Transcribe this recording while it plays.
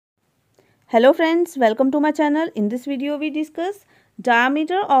Hello friends, welcome to my channel. In this video we discuss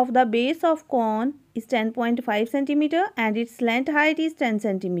diameter of the base of cone is 10.5 centimeter and its slant height is 10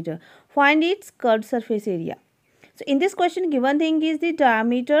 centimeter. Find its curved surface area. So in this question given thing is the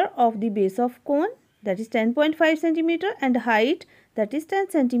diameter of the base of cone, that is 10.5 centimeter, and height, that is 10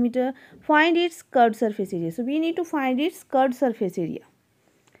 centimeter. Find its curved surface area. So we need to find its curved surface area.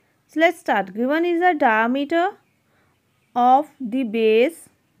 So let's start. Given is the diameter of the base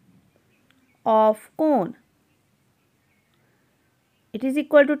of cone. It is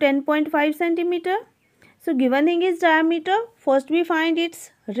equal to 10.5 centimeter. So given thing is diameter, first we find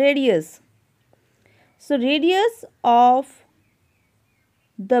its radius. So radius of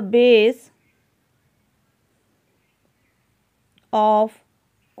the base of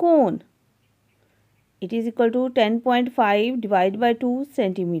cone, it is equal to 10.5 divided by 2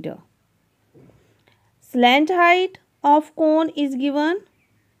 centimeter. Slant height of cone is given.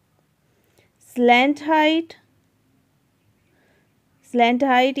 Slant height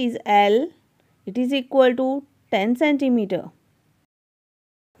is L. It is equal to 10 centimeter.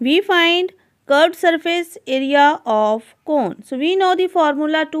 We find curved surface area of cone. So we know the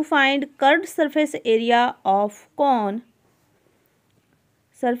formula to find curved surface area of cone.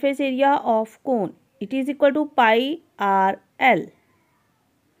 Surface area of cone, it is equal to pi r L.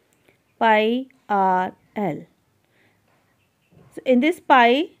 Pi r L. So in this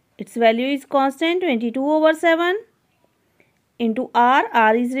pi, its value is constant 22/7 into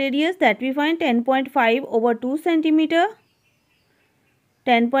r is radius, that we find 10.5 over 2 centimeter.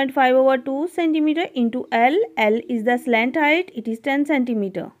 10.5 over 2 centimeter into L is the slant height, it is 10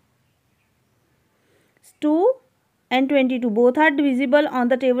 centimeter. 2 and 22 both are divisible on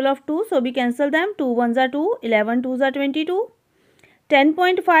the table of 2, so we cancel them. 2 ones are 2, 11 twos are 22.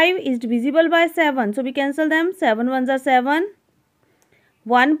 10.5 is divisible by 7, so we cancel them. 7 ones are 7.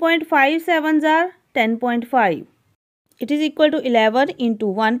 1.5 sevens are 10.5. It is equal to 11 into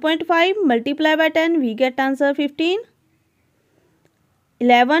 1.5 multiply by 10, we get answer 15.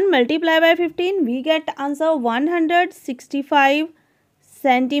 11 multiply by 15, we get answer 165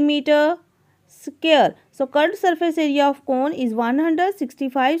 centimeter square. So curved surface area of cone is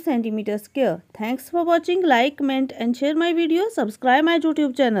 165 centimeter square. Thanks for watching. Like, comment and share my video. Subscribe my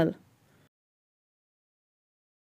YouTube channel.